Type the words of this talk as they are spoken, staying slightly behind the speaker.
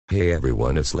Hey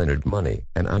everyone, it's Leonard Money,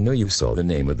 and I know you saw the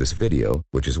name of this video,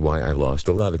 which is why I lost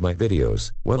a lot of my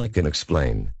videos. Well, I can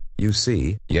explain. You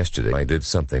see, yesterday I did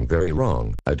something very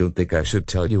wrong. I don't think I should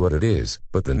tell you what it is,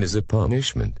 but then as a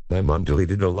punishment, my mom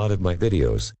deleted a lot of my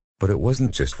videos. But it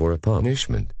wasn't just for a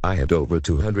punishment. I had over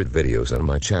 200 videos on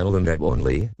my channel and I've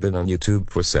only been on YouTube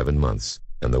for 7 months.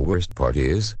 And the worst part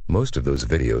is, most of those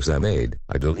videos I made,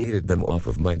 I deleted them off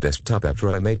of my desktop after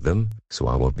I made them, so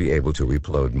I won't be able to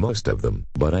reupload most of them,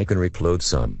 but I can reupload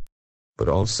some. But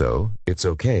also, it's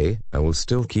okay, I will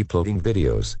still keep loading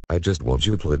videos. I just won't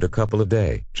upload a couple a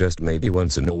day, just maybe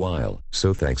once in a while.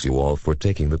 So thanks you all for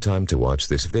taking the time to watch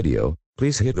this video.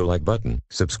 Please hit the like button,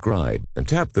 subscribe, and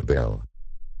tap the bell.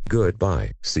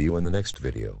 Goodbye, see you in the next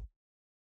video.